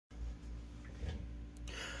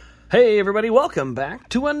Hey everybody, welcome back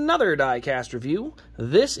to another Diecast review.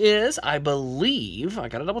 This is, I believe, I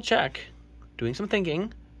gotta double check, doing some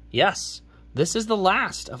thinking. Yes, this is the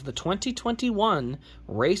last of the 2021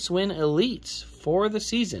 Race Win Elites for the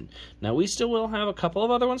season. Now we still will have a couple of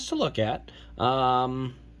other ones to look at.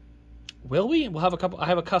 Will we? We'll have a couple. I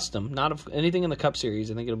have a custom, not of anything in the Cup Series.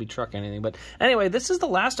 I think it'll be truck anything. But anyway, this is the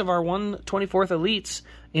last of our 1/24th Elites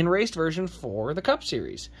in raced version for the Cup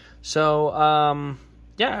Series. So,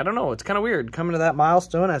 yeah, I don't know. It's kind of weird coming to that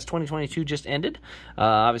milestone as 2022 just ended.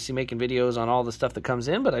 Obviously making videos on all the stuff that comes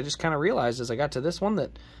in, but I just kind of realized as I got to this one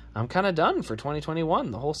that I'm kind of done for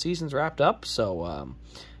 2021. The whole season's wrapped up. So,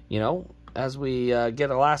 you know, as we get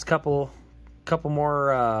the last couple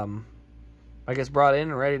more, I guess, brought in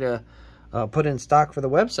and ready to put in stock for the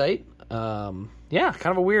website. Yeah,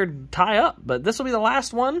 kind of a weird tie-up, but this will be the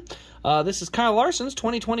last one. This is Kyle Larson's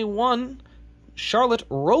 2021 Charlotte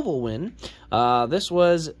Roval win. This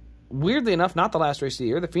was, weirdly enough, not the last race of the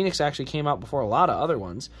year. The Phoenix actually came out before a lot of other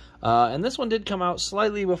ones. And this one did come out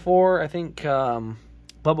slightly before, I think, Bubba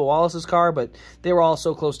Wallace's car, but they were all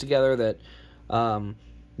so close together that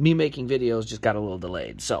me making videos just got a little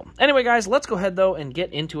delayed. So anyway, guys, let's go ahead, though, and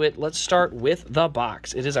get into it. Let's start with the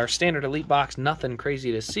box. It is our standard Elite box, nothing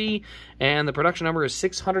crazy to see. And the production number is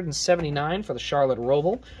 679 for the Charlotte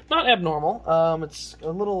Roval. Not abnormal.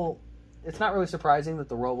 It's not really surprising that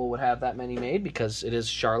the Roval would have that many made because it is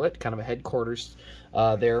Charlotte, kind of a headquarters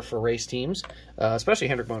there for race teams, especially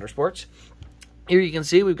Hendrick Motorsports. Here you can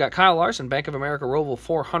see we've got Kyle Larson, Bank of America Roval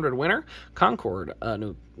 400 winner, Concord,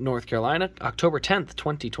 North Carolina, October 10th,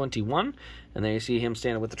 2021. And there you see him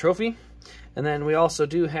standing with the trophy. And then we also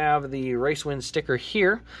do have the Race Win sticker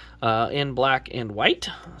here in black and white.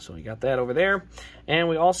 So we got that over there. And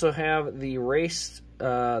we also have the race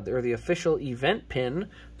or the official event pin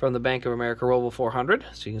from the Bank of America Roval 400.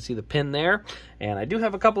 So you can see the pin there. And I do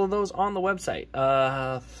have a couple of those on the website.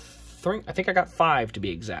 I think I got 5 to be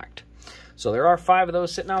exact. So there are 5 of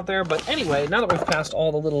those sitting out there. But anyway, now that we've passed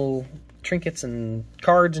all the little trinkets and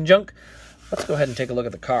cards and junk, let's go ahead and take a look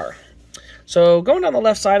at the car. So going down the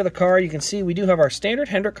left side of the car, you can see we do have our standard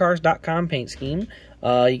HendrickCars.com paint scheme.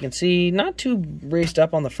 You can see not too raced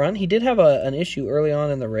up on the front. He did have an issue early on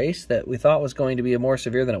in the race that we thought was going to be more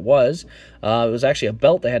severe than it was. It was actually a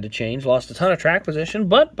belt they had to change. Lost a ton of track position,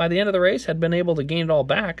 but by the end of the race had been able to gain it all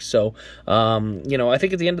back. So, you know, I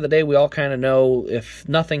think at the end of the day, we all kind of know if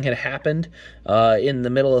nothing had happened in the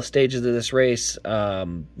middle of stages of this race,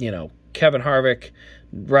 you know, Kevin Harvick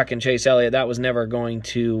wrecking Chase Elliott, that was never going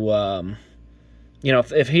to... you know,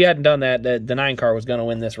 if he hadn't done that, the 9 car was going to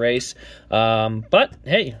win this race. But,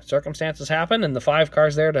 hey, circumstances happen, and the 5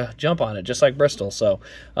 car's there to jump on it, just like Bristol. So,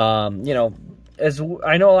 you know, as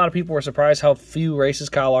I know a lot of people were surprised how few races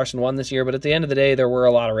Kyle Larson won this year, but at the end of the day, there were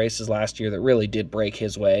a lot of races last year that really did break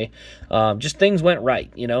his way. Just things went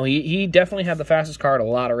right. You know, he definitely had the fastest car at a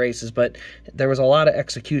lot of races, but there was a lot of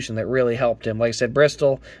execution that really helped him. Like I said,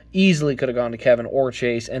 Bristol easily could have gone to Kevin or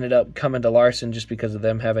Chase, ended up coming to Larson just because of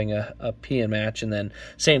them having a P.N. match, and then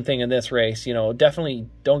same thing in this race. You know, definitely,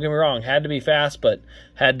 don't get me wrong, had to be fast, but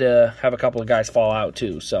had to have a couple of guys fall out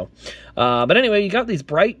too. So, but anyway, you got these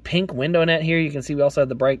bright pink window net here. You can see we also have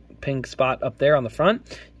the bright pink spot up there on the front.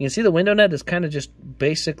 You can see the window net is kind of just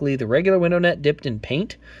basically the regular window net dipped in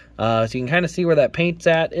paint. So you can kind of see where that paint's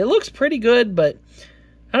at. It looks pretty good, but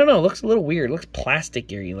I don't know, it looks a little weird. It looks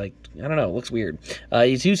plastic-y, like, I don't know, it looks weird.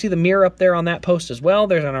 You do see the mirror up there on that post as well.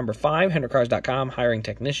 There's our number 5, HendrickCars.com, hiring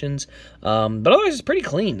technicians. But otherwise, it's pretty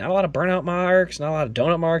clean. Not a lot of burnout marks, not a lot of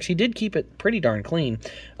donut marks. He did keep it pretty darn clean.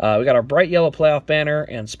 We got our bright yellow playoff banner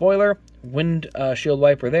and spoiler, wind shield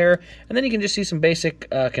wiper there. And then you can just see some basic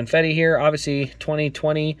confetti here. Obviously,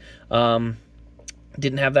 2020...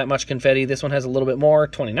 didn't have that much confetti. This one has a little bit more.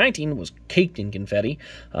 2019 was caked in confetti,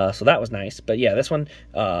 so that was nice. But yeah, this one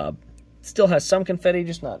still has some confetti,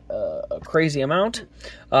 just not a crazy amount.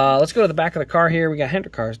 Let's go to the back of the car here. We got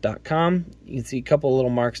HendrickCars.com. You can see a couple of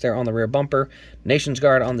little marks there on the rear bumper. Nations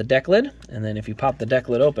Guard on the deck lid. And then if you pop the deck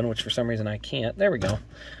lid open, which for some reason I can't, there we go.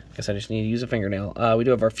 Guess I just need to use a fingernail. We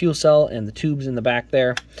do have our fuel cell and the tubes in the back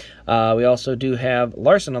there. We also do have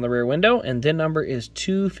Larson on the rear window, and VIN number is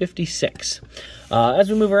 256. As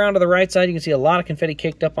we move around to the right side, you can see a lot of confetti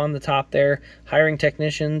caked up on the top there. Hiring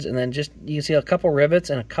technicians, and then just you can see a couple rivets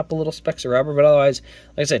and a couple little specks of rubber. But otherwise,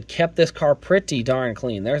 like I said, kept this car pretty darn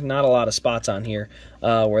clean. There's not a lot of spots on here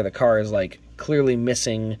where the car is like clearly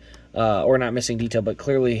missing. Or not missing detail, but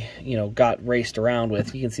clearly, you know, got raced around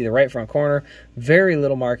with. You can see the right front corner, very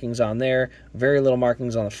little markings on there, very little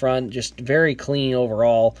markings on the front, just very clean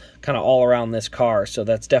overall, kind of all around this car. So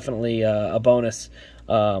that's definitely a bonus,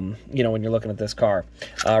 you know, when you're looking at this car.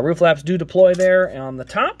 Roof flaps do deploy there on the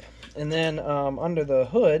top. And then under the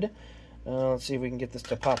hood, let's see if we can get this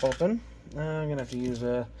to pop open. I'm going to have to use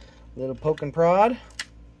a little poke and prod.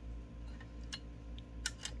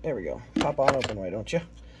 There we go. Pop on open, why don't you?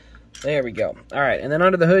 There we go. All right, and then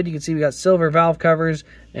under the hood, you can see we got silver valve covers,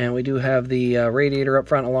 and we do have the radiator up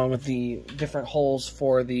front along with the different holes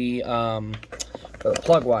for the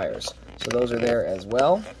plug wires. So those are there as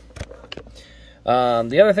well.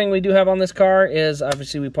 The other thing we do have on this car is,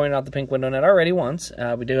 obviously, we pointed out the pink window net already once.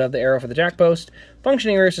 We do have the arrow for the jack post,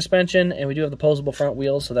 functioning rear suspension, and we do have the posable front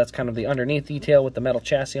wheels, so that's kind of the underneath detail with the metal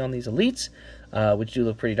chassis on these Elites, which do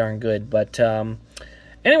look pretty darn good. But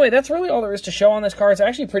anyway, that's really all there is to show on this car. It's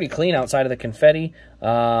actually pretty clean outside of the confetti. You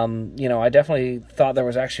know, I definitely thought there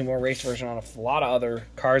was actually more raced version on a lot of other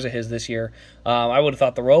cars of his this year. I would have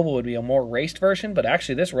thought the Roval would be a more raced version, but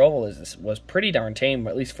actually this Roval was pretty darn tame,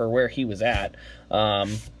 at least for where he was at.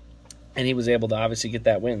 And he was able to obviously get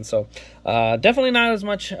that win. So definitely not as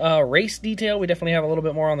much race detail. We definitely have a little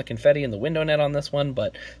bit more on the confetti and the window net on this one,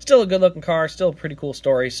 but still a good-looking car, still a pretty cool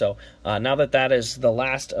story. So now that that is the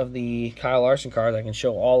last of the Kyle Larson cars, I can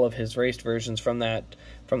show all of his raced versions from the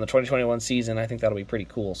 2021 season. I think that'll be pretty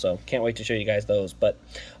cool, so can't wait to show you guys those. But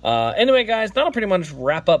anyway, guys, that'll pretty much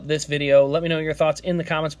wrap up this video. Let me know your thoughts in the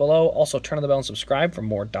comments below. Also, turn on the bell and subscribe for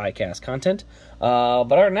more Diecast content.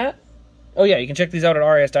 But other than that, oh yeah, you can check these out at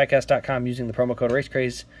rasdiecast.com using the promo code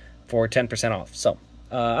RaceCraze for 10% off. So,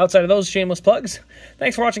 outside of those shameless plugs,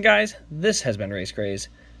 thanks for watching, guys. This has been RaceCraze,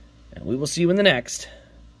 and we will see you in the next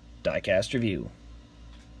Diecast review.